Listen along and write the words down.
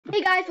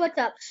Hey guys, what's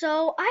up?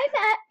 So I'm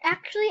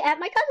actually at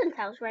my cousin's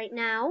house right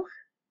now,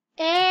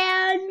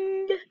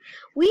 and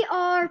we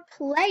are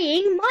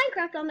playing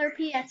Minecraft on their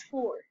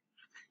PS4.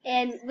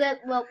 And then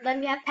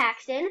we have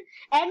Paxton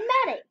and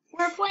Maddie.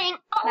 We're playing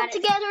all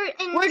together,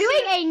 and we're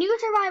doing a new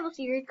survival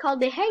series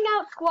called the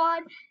Hangout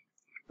Squad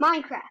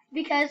Minecraft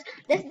because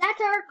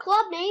that's our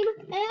club name,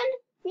 and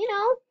you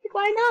know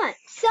why not?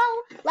 So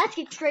let's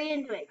get straight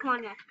into it. Come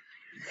on, guys.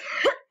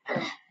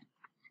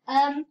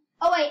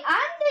 Oh wait,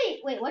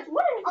 what?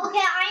 Okay,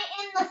 I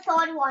am the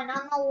third one.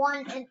 I'm the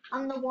one.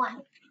 I'm the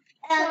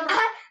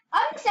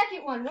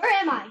second one. Where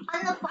am I?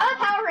 I'm the I'm a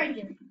Power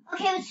Ranger.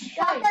 Okay, let's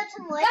shut down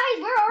some wood.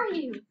 Guys, where are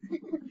you?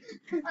 Dude,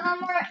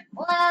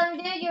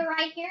 you're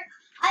right here.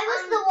 I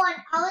was the one.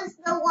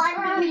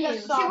 Where are you?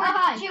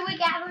 Should we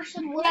gather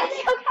some wood?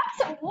 Let's go grab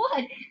some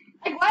wood.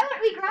 Like, why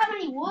wouldn't we grab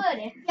any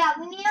wood? Yeah,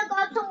 we need to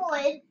grab some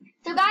wood.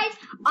 So guys,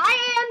 I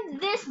am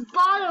this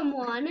bottom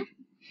one.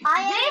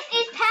 This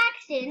is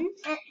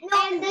Paxton's.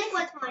 And this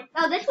one's mine.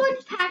 Oh, this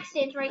one's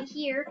Paxton's right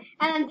here,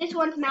 and then this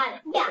one's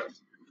Maddie's. Yeah.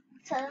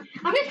 So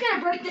I'm just gonna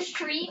break this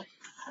tree.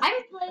 I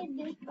haven't played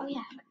this. Oh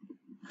yeah.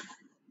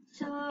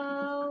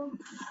 So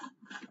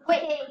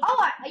wait.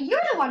 Oh,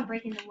 you're the one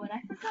breaking the wood.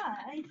 I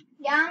forgot.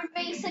 yeah, I'm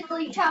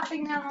basically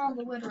chopping down all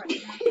the wood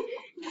right now.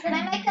 Can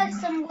I make us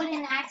some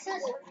wooden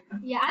axes?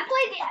 Yeah, I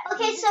played the.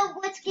 Okay, so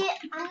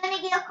I'm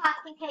gonna get a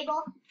crafting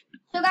table.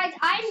 So guys,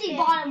 I'm the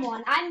bottom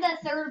one. I'm the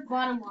third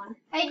bottom one.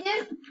 Hey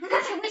dude,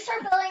 should we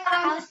start building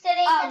our house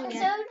today's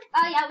episode?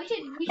 Oh yeah, we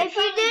should. If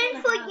you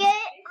didn't forget,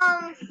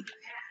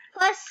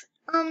 press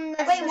the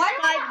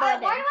subscribe button. Why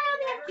do I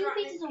only have 2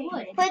 pieces of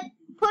wood? But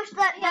push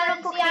that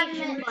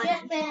notification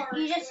button.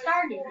 You just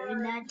started.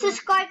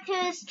 Subscribe to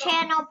this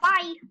channel.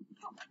 Bye.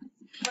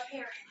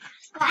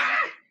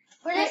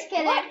 We're just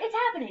kidding. What is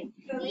happening?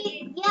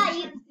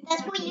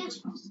 That's what you're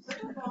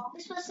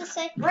supposed to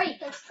say.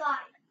 Great.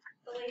 Subscribe.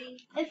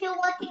 If you're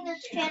watching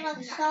this channel,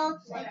 subscribe.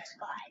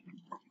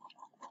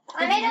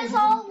 I made us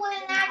all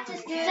wooden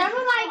axes, dude. Some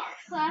of my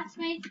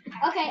classmates.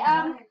 Okay,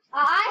 you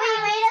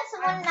made us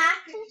wooden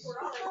axes?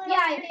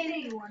 Yeah, I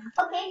gave you one.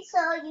 Okay, so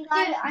you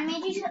got. Dude, I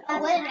made you a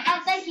wooden axe.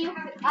 Oh, thank you.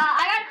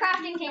 I got a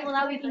crafting table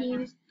that we can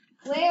use.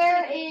 We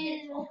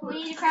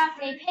need to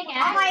craft a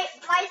pickaxe.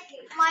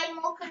 My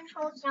remote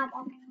control's not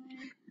working.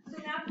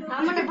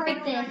 I'm gonna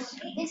break this.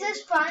 Is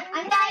this fun?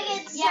 I'm gonna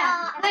get some.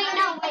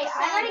 I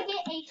gotta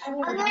get a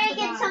sword. I'm gonna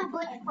get some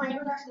wood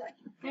planks.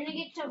 I'm gonna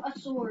get a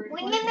sword.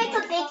 We need to make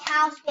a big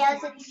house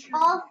because it's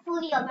all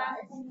 3 of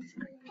us.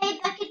 Hey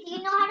Becky, do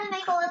you know how to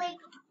make a really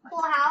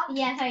cool house?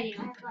 Yes, I do.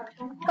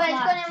 But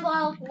it's gonna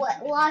involve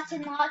lots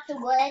and lots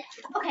of wood.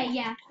 Okay,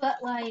 yeah, but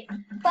let me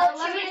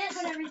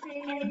just put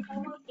everything in.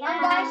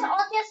 Guys,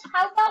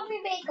 how about we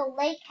make a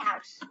lake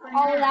house?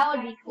 Oh, that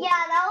would be cool.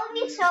 Yeah, that would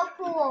be so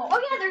cool. Oh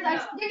yeah,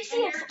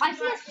 I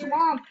see a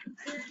swamp.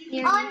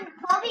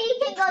 Probably you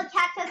can go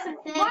catch us some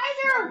fish. Why is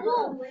there a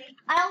wolf?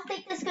 I don't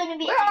think there's gonna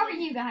be. Where are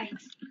you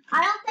guys?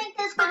 I don't think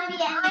there's gonna be.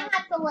 I'm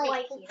at the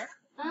lake here.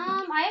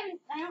 I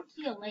don't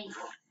see a lake.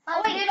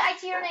 Oh wait, dude, I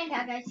see your name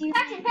tag. I see.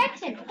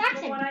 Paxton.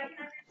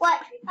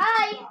 What?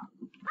 Hi.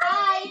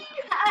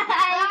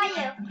 How are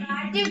you?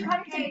 Dude,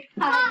 come to.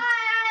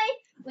 Hi.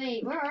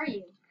 Wait, where are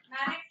you?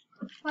 Maddox?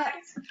 What?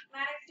 Maddox,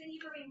 thank you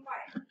for being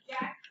quiet.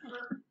 Jack?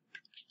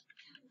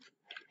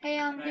 Hey,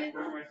 dude.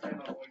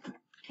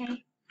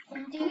 Okay.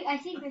 Dude, I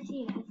think I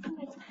see it.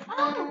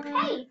 Oh,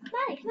 hey,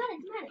 Maddox.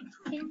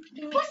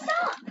 What's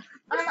up?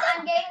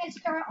 I'm getting a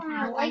start on a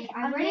lake.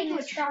 I'm ready to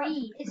a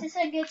tree. Is this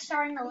a good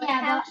start in the lake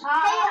Yeah, house?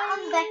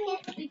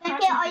 Hey,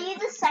 Beckett, are you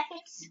the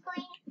second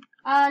screen?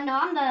 No,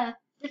 I'm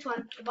this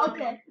one.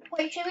 Okay.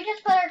 Wait, should we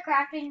just put our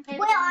crafting table?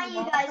 Where are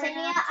you guys?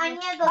 I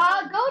need to go.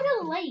 Go to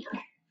the lake.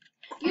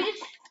 You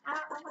just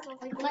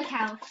lake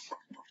house.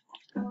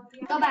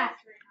 Go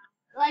back.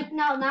 Like,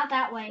 no, not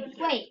that way.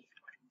 Wait.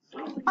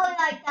 Oh,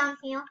 like down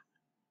here.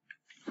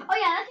 Oh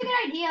yeah, that's a good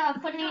idea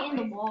of putting it in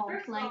the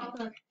walls. Like,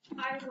 look.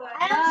 I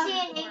don't see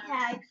any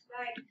tags.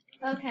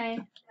 Okay.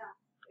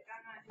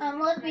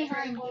 Look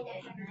behind you. Oh,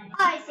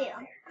 I see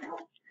them.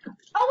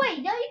 Oh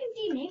wait, no, you can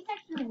see name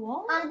tags in the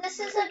wall. This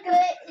is a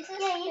good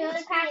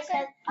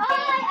Paxton. Oh,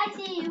 I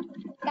see you.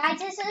 Guys,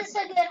 this is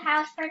a good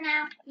house for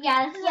now.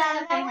 Yeah, this is a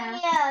good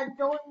house.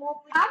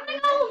 I'm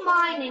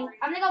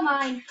gonna go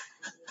mine.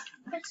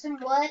 Put some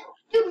wood.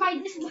 Dude,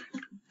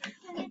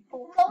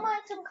 Go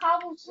mine some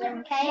cobblestone,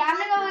 okay? Yeah, I'm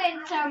gonna go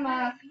get some,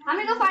 I'm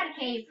gonna go find a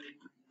cave.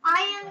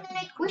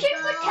 We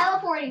should put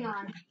teleporting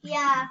on.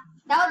 Yeah.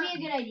 That would be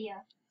a good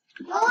idea.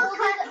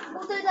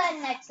 We'll do that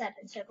next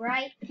episode,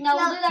 right? No,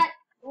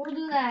 we'll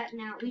do that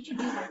now. We should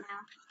do that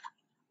now.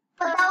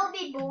 But that would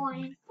be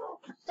boring.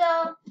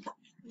 So,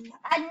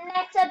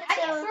 next episode. I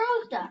can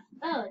throw stuff.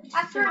 Oh, I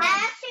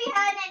actually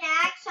had an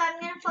axe, so I'm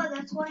gonna throw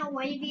this one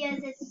away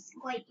because it's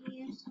quite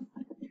used.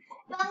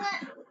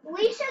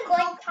 We should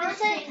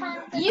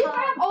You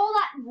grab all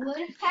that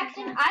wood,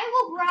 Paxton. I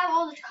will grab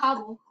all this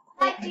cobble.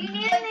 Like, do you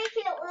need to make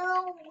it a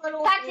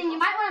little? Paxton, you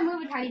might want to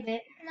move a tiny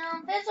bit.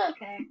 No, that's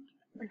okay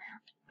for now.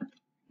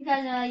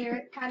 Because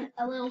you're kind of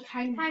a little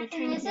tiny bit.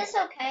 Is this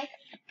okay?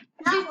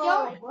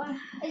 Not really.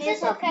 Is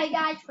this okay,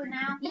 guys, for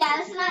now? Yeah,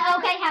 this is not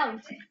okay. How?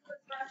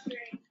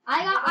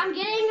 I'm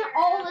getting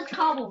all this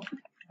cobble.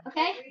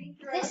 Okay.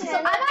 This is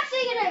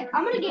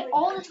I'm gonna get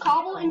all this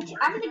cobble and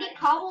I'm gonna get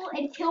cobble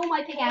until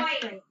my pickaxe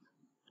breaks.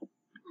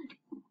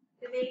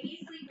 The baby's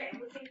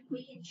sleeping.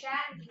 We can chat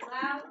and be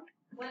loud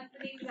once the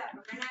baby's up.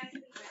 We're not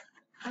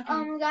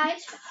sleeping. Okay.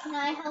 Guys, can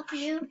I help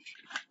you?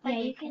 Yeah,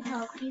 you can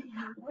help. You can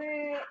help.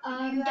 Where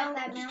you at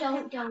that mountain?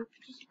 Don't.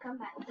 Just come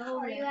back. Go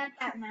over Are you there. at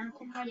that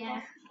mountain right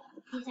Yeah.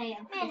 Yes, I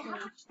am. Man,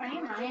 Yes, I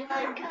am. there? Are you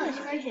not? Goodness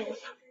gracious.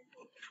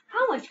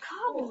 How much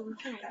cobble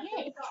can I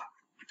get?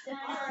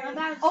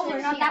 Over,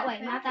 not that way.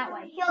 Not that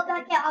way. Yo,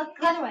 Becky,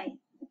 The other way.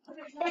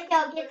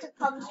 I'll get some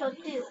cobblestone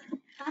too.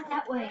 Not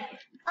that way.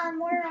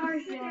 Where are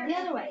you? The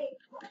other way.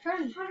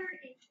 Turn.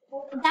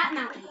 That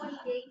mountain.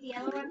 The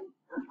other one?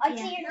 I Yeah.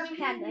 see your name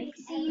tag. I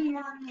see you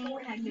on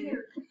the tag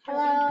here. You get a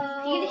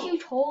Hello.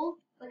 huge hole.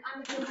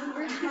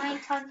 Where's mine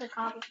tons of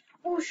cobble?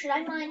 Oh, should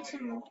I mine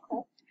some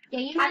coal? Yeah,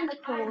 you mine the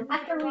coal.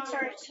 After we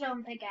start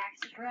stone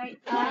pickaxes, right?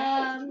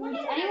 Does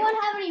anyone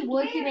have any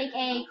wood to make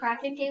a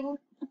crafting table?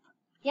 Do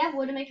you have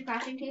wood to make a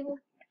crafting table?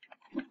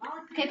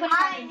 Okay, put a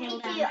crafting table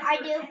down. I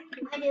do.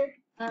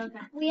 Okay.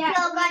 We Yo, have.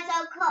 guys,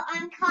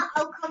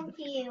 I'll come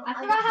to you. I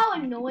forgot how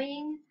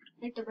annoying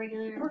like the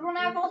regular. We're gonna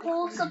have a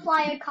whole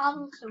supply of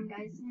cobblestone,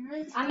 guys.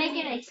 I'm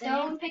making a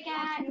stone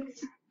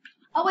pickaxe.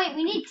 Oh wait,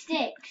 we need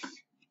sticks.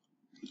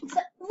 So,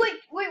 wait.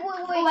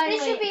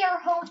 This should be our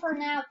home for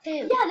now too.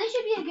 Yeah, this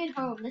should be a good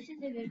home. This is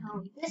a good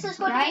home. This is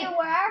going Right? to be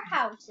where our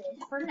house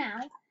is for now.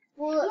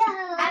 Well,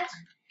 Yeah. that's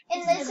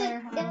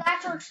their home. and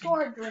that's our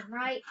storage room,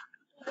 right?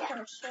 That's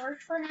our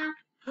storage for now.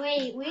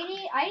 Wait,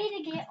 I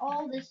need to get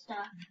all this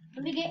stuff.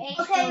 Let me get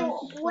a Okay, stone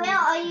where sword.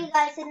 are you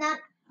guys? In that?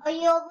 Are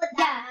you over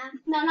Yeah. there?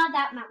 No, not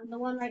that mountain. The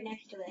one right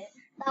next to it.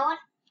 That one?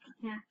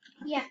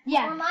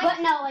 Yeah, Or mine? but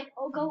no, like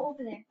go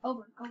over there.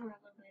 Over a little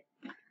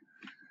bit.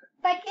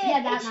 Becky,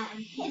 Yeah, that it's, mountain.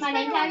 it's My been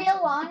name a tag.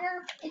 real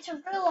honor. It's a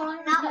real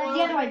honor. Not playing-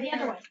 The other way. The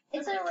other way.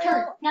 It's a Turn.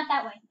 real, Not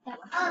that way. That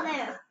way. Oh,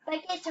 there.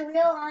 Becky, it's a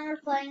real honor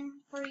playing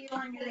for you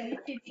on your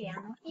YouTube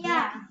channel.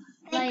 Yeah.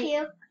 Thank Like-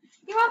 you.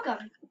 You're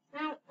welcome.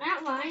 I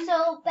don't mind.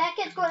 So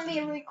Becca's going to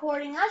be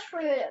recording us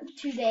for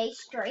 2 days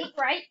straight,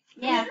 right?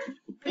 Yeah.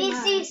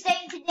 BC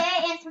staying today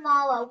and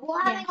tomorrow.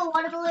 We're having a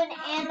water balloon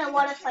and a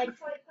water slide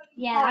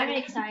Yeah, I'm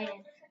excited.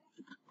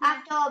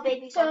 after our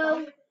baby.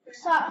 So,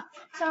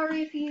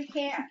 sorry if you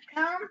can't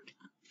come.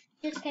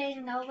 Just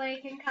kidding, nobody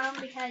can come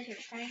because you're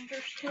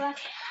strangers to us.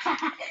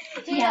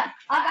 Yeah.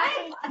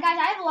 Guys,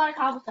 I have a lot of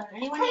cobblestone.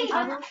 Anyone need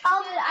cobble? Dude,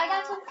 I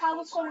got some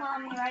cobblestone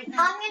on me right now.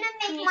 I'm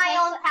gonna make my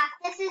own path.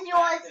 This is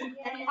yours.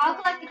 I'll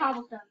collect the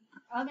cobblestone.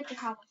 I'll get the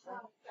cobblestone.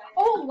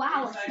 Oh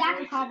wow, a stack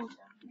of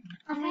cobblestone.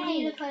 I'm gonna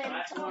need to put it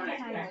Last on morning,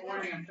 fire. this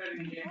morning I'm setting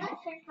the game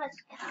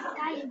up.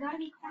 Guys, you gotta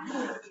be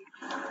quiet.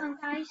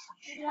 Guys,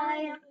 should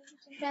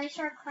I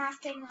start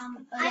crafting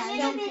I'm stone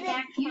gonna be the-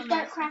 pickaxe You for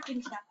start myself?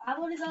 crafting stuff. I'm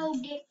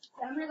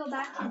gonna go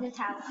back to this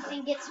house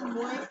and get some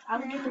wood. I'll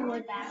get the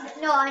wood back.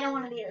 No, I don't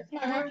want to be this. No,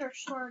 that's our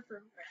storage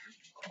room.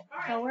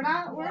 So we're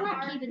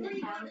not keeping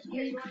this house.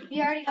 We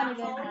already got a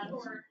good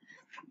house.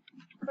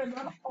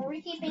 Are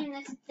we keeping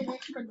this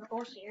for the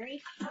whole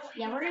series?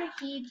 Yeah, we're gonna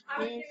keep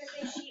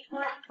this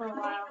for a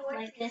while,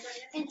 like this,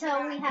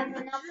 Until we have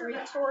enough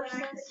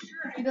resources?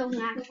 to build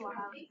an actual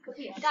house.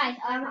 Guys,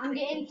 I'm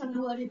getting some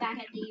wood back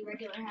at the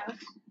regular house.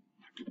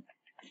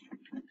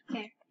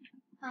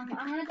 I'm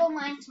gonna go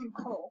mine some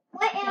coal.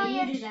 What Okay, you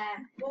area? do that.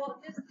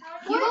 Well, just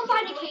You go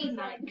find a cave,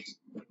 Max.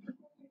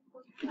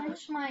 I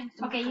just mine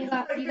some Okay, you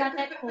got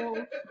that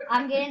coal.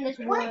 I'm getting this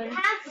What wood.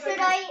 path should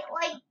I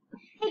like?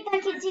 Hey,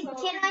 Becky,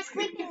 can I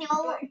sleep in your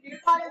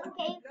part of the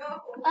cave?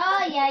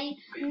 Yeah,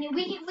 we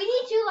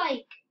need to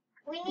like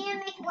We need to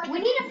make like. we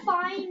need to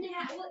find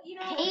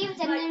caves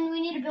and then we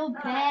need to build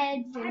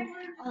beds and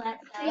all that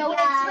stuff. Yo,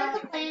 Yeah. let's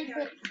make a plan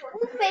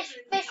for fish.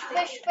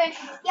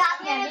 Yeah,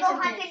 I'm gonna Yeah, go make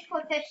some hunting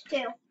for fish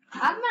too.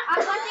 I'm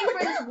hunting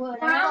for this wood.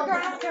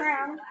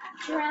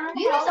 Drown.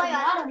 You use a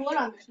lot of wood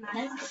on this,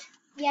 Maddox.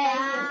 Yeah,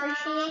 you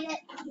appreciate it.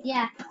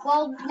 Yeah.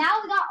 Well,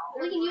 now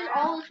we can use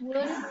all this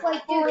wood for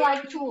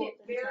like tools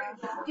and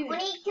stuff. We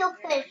need to kill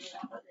fish.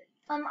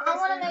 I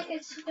want to make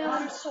a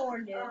stone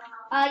sword, dude.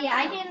 Yeah,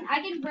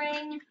 I can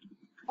bring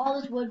all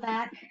this wood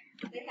back.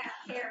 they have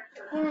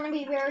character. We're gonna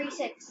be very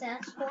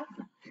successful.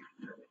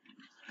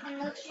 And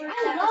let's first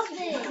I love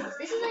this.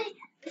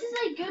 This is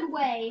a good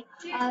way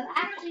of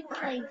actually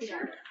playing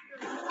together.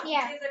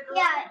 Yeah.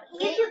 Yeah,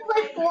 you should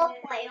play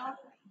 4-player.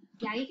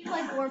 Yeah, you can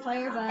play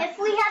 4-player, but If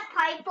we had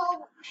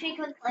Piper, she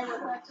could play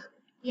with us.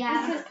 We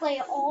yeah. could play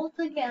all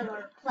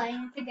together,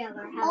 playing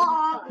together, having Or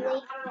fun.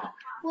 ugly.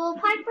 Well,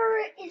 Piper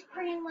is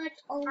pretty much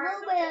a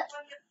little bit,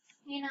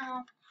 you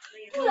know.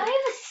 Dude, I have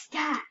a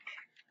stack.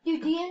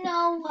 Dude, do you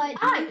know what?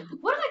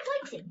 What am I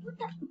placing? What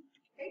the?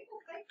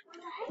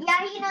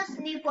 Yeah, he knows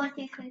Snoop 1,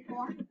 2, 3,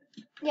 4.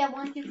 Yeah,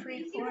 1, 2,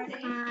 3, 4.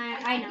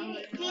 I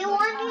know. Do you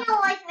want me to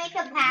like make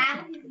a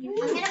path? I'm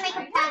gonna make a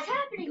What's path.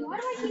 happening? Why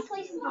do I keep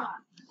placing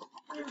blocks?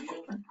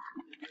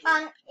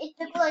 It's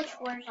the glitch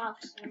wears off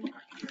soon.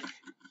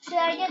 Should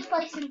I just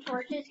place some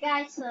torches,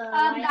 guys? So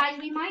Guys,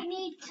 we might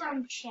need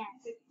some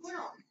chests.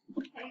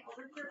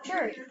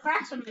 sure,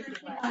 craft some if you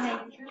like.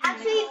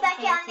 Actually,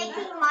 Becky, I'm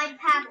making my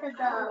path of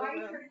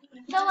the.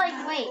 So, like,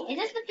 wait, is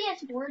this the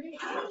PS4?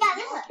 Yeah,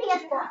 this is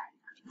PS4.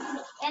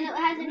 And it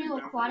has a new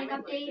aquatic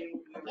update.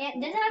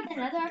 And does it have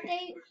another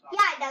update?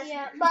 Yeah, it does.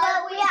 Yeah,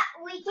 but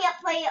we can't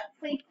play it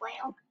free play.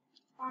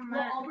 We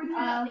only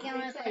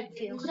play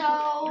 2.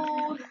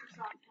 So,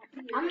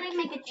 I'm gonna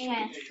make a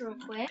chest real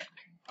quick.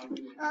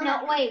 No,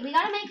 wait, we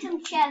gotta make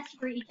some chests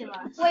for each of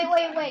us.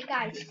 Wait,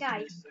 guys.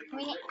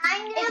 We need,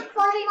 I'm gonna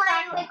form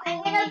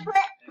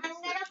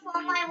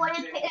my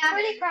wooden it's pickaxe.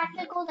 pretty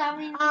practical that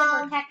we need to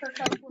protect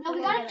ourselves. No,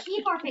 we gotta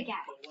keep our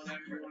pickaxe.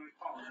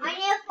 I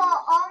need to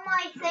fall all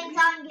my things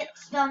out and get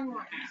stone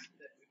ones.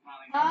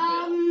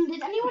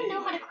 Does anyone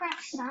know how to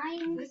craft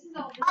signs?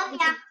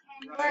 Yeah.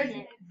 Where is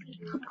it?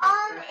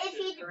 If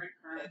you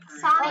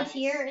Oh, it's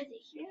here. Is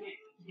it here?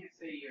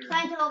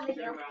 signs over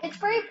here. It's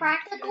pretty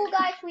practical,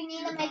 guys. We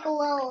need to make a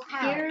little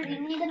house. Here. We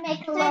need to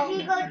make a So little. if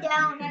you go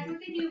down That's what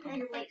they do when and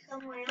you're like like,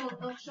 somewhere.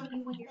 they'll show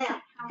you when you're Yeah.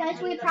 Guys,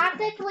 we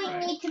practically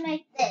need to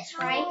make this,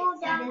 right? Oh,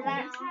 down So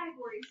that-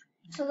 categories.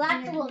 So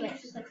that's a little bit.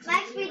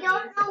 Max, we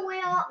don't know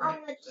where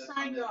the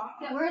signs are.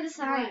 Where are the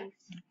signs?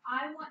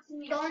 I want to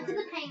make Go into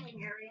sure the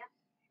painting area.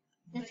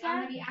 This I'm guy?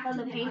 gonna be Oh, the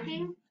actively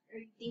painting? Are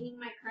you deeming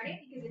my credit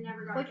because it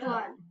never got Which billed?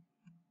 one?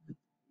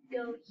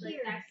 Go here.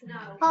 Like, that's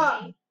not okay.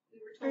 Oh. We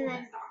were told And that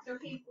then- stocks are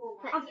paid for.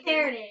 Oh,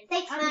 there it is.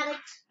 Thanks,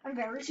 Maddox. I'm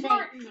very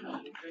smart in the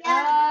game.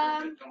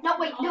 Yeah. No,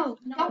 wait, no.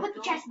 Don't put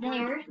the chest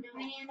there.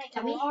 We need to make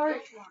Tell a me.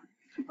 large one.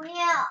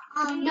 Yeah.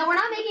 No, we're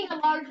not making a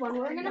large one.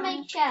 We're gonna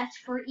make chests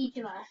for each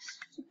of us.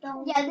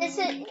 Yeah, this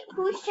is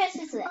whose chest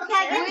is this? Okay,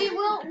 I guess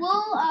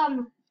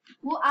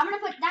I'm gonna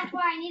put, that's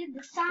why I needed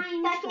the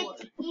sign Becky, for.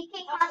 you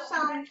can have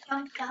some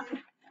stuff.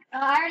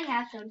 I already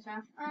have some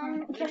stuff.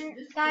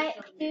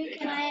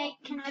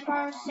 Can I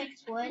borrow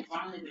 6 wood?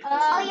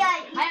 Oh yeah,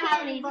 you I don't have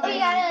can, any. but- Oh, you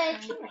got a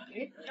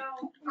teammate.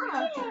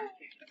 Oh.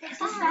 It's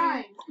the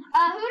sign.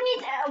 Who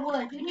needs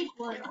wood? Who needs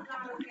wood?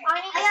 I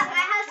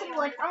have some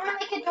wood. I want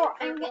to make a door.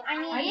 I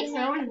Are you need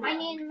throwing to. I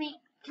need to make.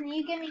 Can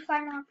you give me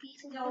 5 more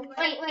pieces?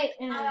 Wait.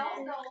 I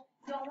also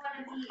don't want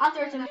to be. I'll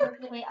throw some wood.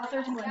 Wait, I'll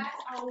throw some wood.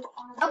 That's all.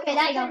 Okay,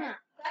 there you go. enough.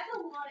 That's a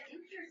lot of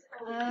interest.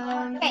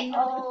 Okay,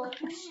 I'll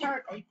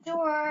start a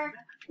door.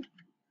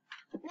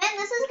 Man,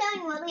 this is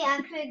going really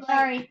actually good.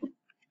 Sorry.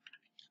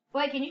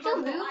 Wait, can you still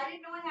move? I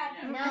didn't know I had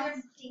to. No. I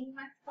was deeming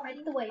my By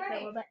the way, for a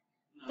credit. little bit.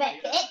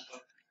 Beckett.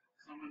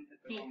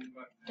 Done.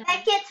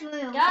 Beckett's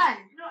room. Done.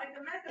 No, it's a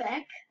method.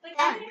 Beck. Like,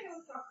 Done. even if it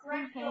was a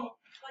correct Okay. bill,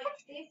 like,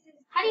 this is.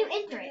 How do you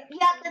enter it? You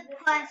have to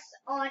press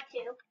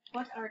R2.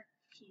 What are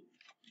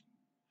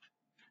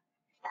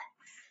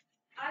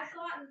I've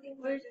gotten things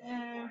Where's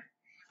like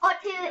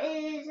this R2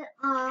 is and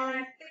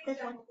I fixed this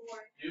them one.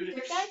 before. Dude, They're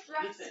it's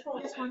stressful.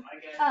 This one.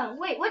 Oh,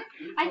 wait, what?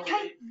 I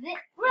typed this.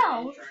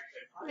 Bro.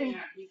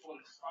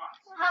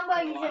 How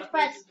about you just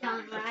press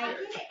done, I right?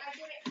 did it. I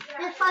did it.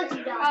 This one's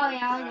done. Oh,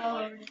 yeah, I'll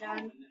go over to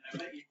done.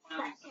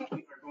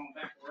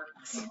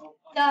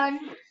 Done.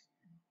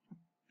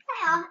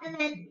 Yeah, and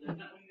then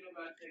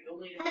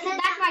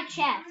That's my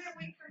chest.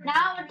 Now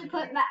I want to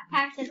put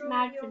Paxton,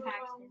 Madison,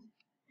 Paxton.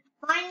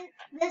 mine.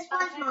 This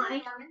one's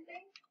mine.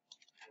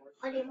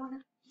 I didn't wanna.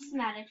 This is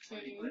Madison.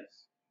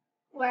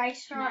 Where I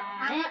start.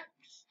 Maddox.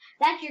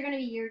 That's gonna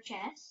be your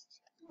chest.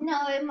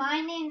 No,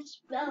 my name's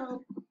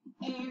spelled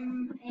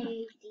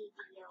MADDO.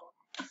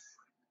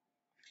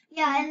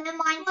 Yeah, and then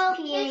mine's Well,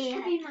 PA. this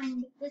could be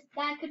mine.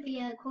 That could be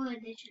a cool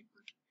addition.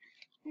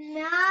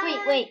 No.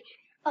 Wait.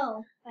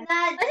 Oh. No,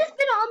 This has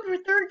been on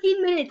for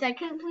 13 minutes. I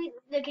can't believe.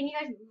 Can you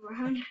guys move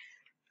around?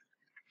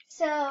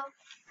 So,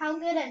 how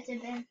good has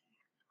it been?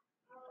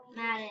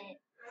 Maddox.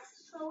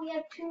 So we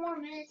have 2 more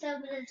minutes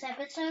of this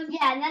episode.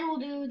 Yeah, and then we'll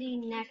do the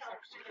next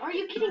episode. Are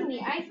you kidding me?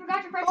 I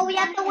forgot to press. Oh, we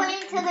have to button.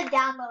 wait until the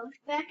download.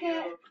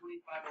 Becca.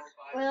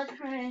 Well, let's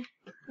try.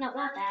 No,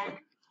 not that.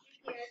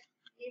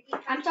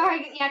 I'm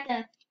sorry, you have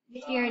to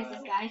experience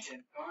this, guys.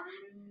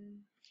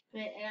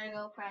 Wait, I gotta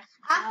go press.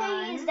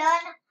 After he's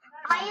done,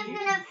 I am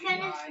gonna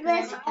finish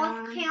this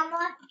off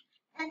camera,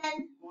 and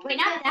then. Wait,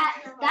 not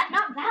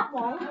that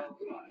wall.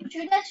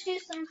 Should us do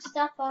some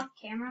stuff off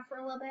camera for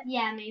a little bit?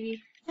 Yeah,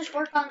 maybe. Just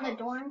work on the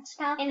door and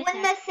stuff. In a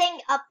When sec. the thing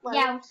uploads.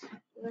 Yeah.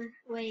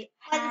 Wait.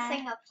 When the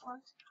thing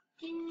uploads.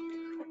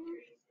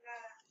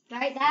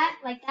 Right, that,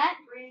 like that.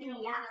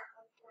 Yeah.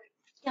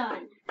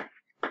 Done.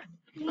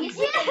 Yes,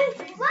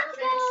 Let's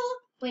go.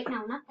 Wait,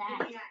 no, not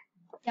that.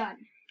 Done.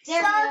 So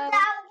There we go.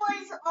 that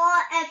was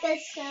our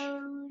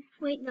episode.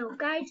 Wait, no,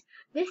 guys.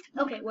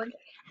 Okay, one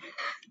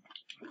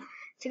second.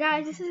 So,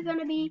 guys, this is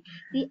gonna be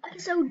the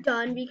episode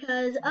done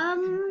because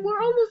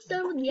we're almost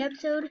done with the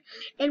episode,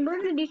 and we're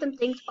gonna do some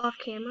things off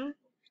camera.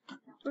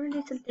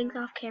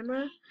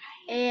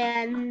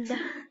 And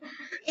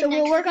so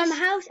we'll work on the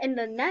house. And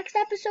the next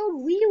episode,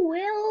 we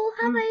will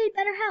have a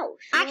better house.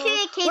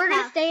 Actually, a cave we're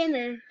gonna house. stay in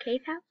the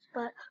cave house,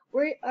 but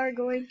we are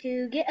going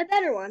to get a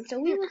better one. So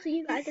we will see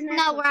you guys in the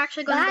next No, one. we're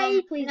actually Bye. going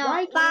to go. Please No,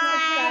 like bye. and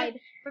subscribe.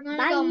 We're going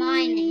to Bye. go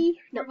mining.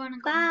 No, We're gonna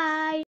go bye.